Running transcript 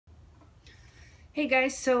Hey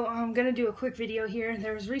guys, so I'm gonna do a quick video here.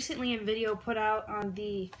 There was recently a video put out on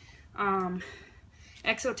the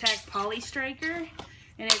Exotac Poly Striker,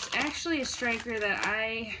 and it's actually a striker that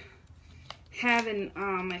I have in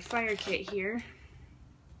my fire kit here.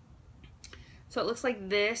 So it looks like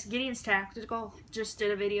this. Gideon's Tactical just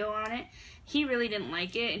did a video on it. He really didn't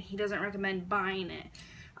like it, and he doesn't recommend buying it.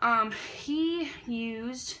 He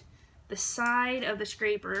used the side of the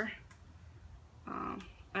scraper.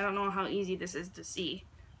 I don't know how easy this is to see,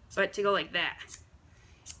 but to go like that.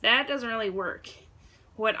 That doesn't really work.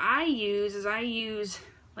 What I use is I use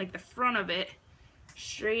like the front of it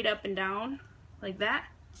straight up and down like that.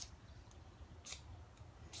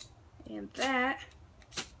 And that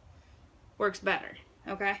works better,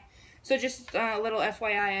 okay? So just a little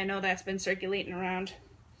FYI, I know that's been circulating around.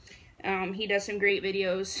 He does some great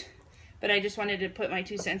videos, but I just wanted to put my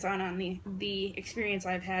 2 cents on the experience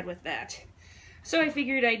I've had with that. So I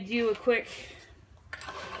figured I'd do a quick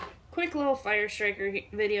little fire striker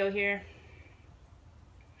video here,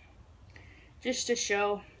 just to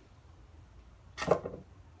show.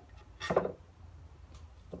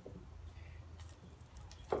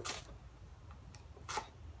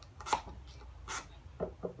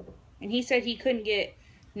 And he said he couldn't get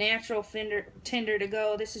natural tinder to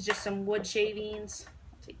go. This is just some wood shavings.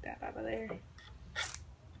 I'll take that out of there.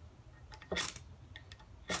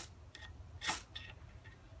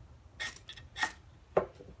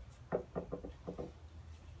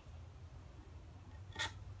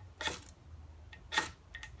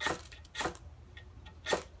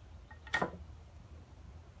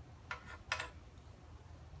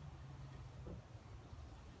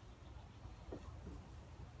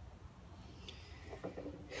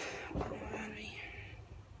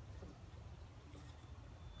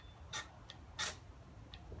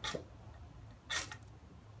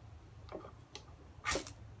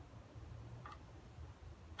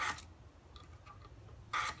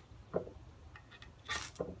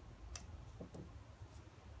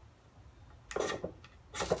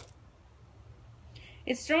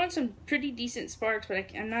 It's throwing some pretty decent sparks, but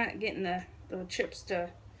I'm not getting the chips to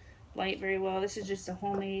light very well. This is just a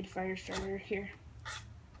homemade fire starter here.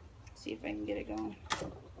 Let's see if I can get it going.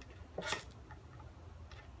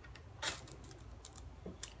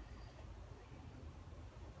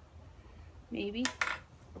 Maybe.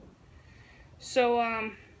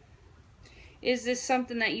 So, is this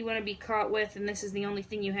something that you want to be caught with and this is the only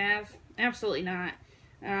thing you have? Absolutely not.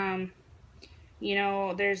 You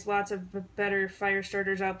know, there's lots of better fire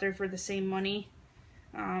starters out there for the same money.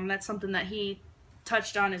 That's something that he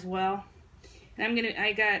touched on as well. And I'm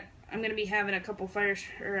gonna be having a couple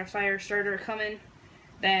a fire starter coming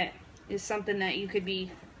that is something that you could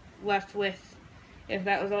be left with. If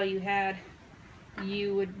that was all you had,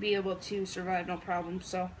 you would be able to survive no problem.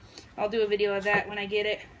 So I'll do a video of that when I get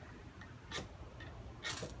it.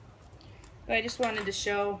 But I just wanted to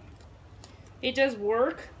show it does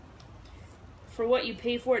work. For what you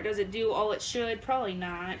pay for it, does it do all it should? Probably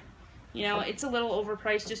not. You know, it's a little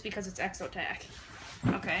overpriced just because it's Exotac.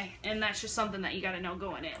 Okay, and that's just something that you gotta know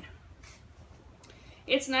going in.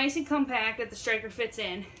 It's nice and compact that the striker fits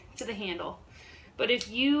in to the handle. But if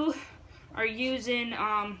you are using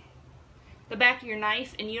the back of your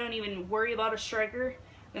knife and you don't even worry about a striker,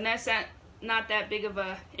 then that's not that big of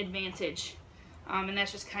a advantage. And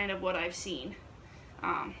that's just kind of what I've seen.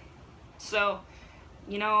 So,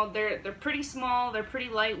 you know, they're pretty small, they're pretty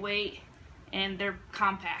lightweight, and they're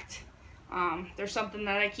compact. There's something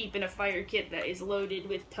that I keep in a fire kit that is loaded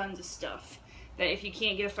with tons of stuff. That if you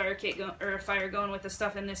can't get a fire kit or a fire going with the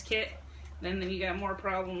stuff in this kit, then you got more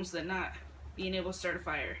problems than not being able to start a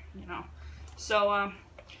fire, you know. So I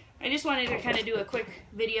just wanted to kind of do a quick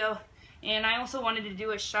video, and I also wanted to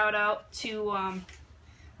do a shout out to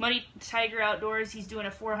Muddy Tiger Outdoors. He's doing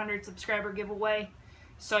a 400 subscriber giveaway.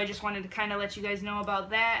 So I just wanted to kind of let you guys know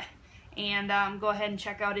about that, and go ahead and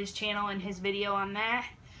check out his channel and his video on that.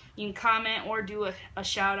 You can comment or do a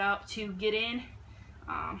shout out to get in.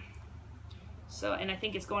 And I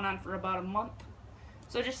think it's going on for about a month.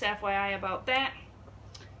 So just FYI about that.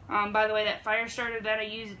 By the way, that fire starter that I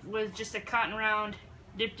used was just a cotton round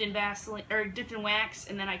dipped in Vaseline or dipped in wax,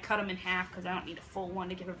 and then I cut them in half because I don't need a full one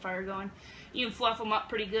to get the fire going. You can fluff them up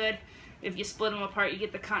pretty good. If you split them apart, you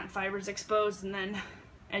get the cotton fibers exposed, and then,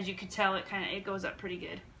 as you can tell, it goes up pretty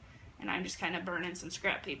good. And I'm just kind of burning some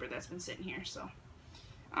scrap paper that's been sitting here. So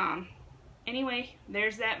anyway,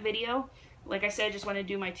 there's that video. Like I said, I just want to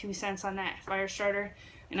do my 2 cents on that fire starter,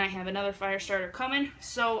 and I have another fire starter coming.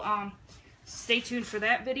 So stay tuned for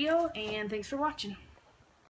that video, and thanks for watching.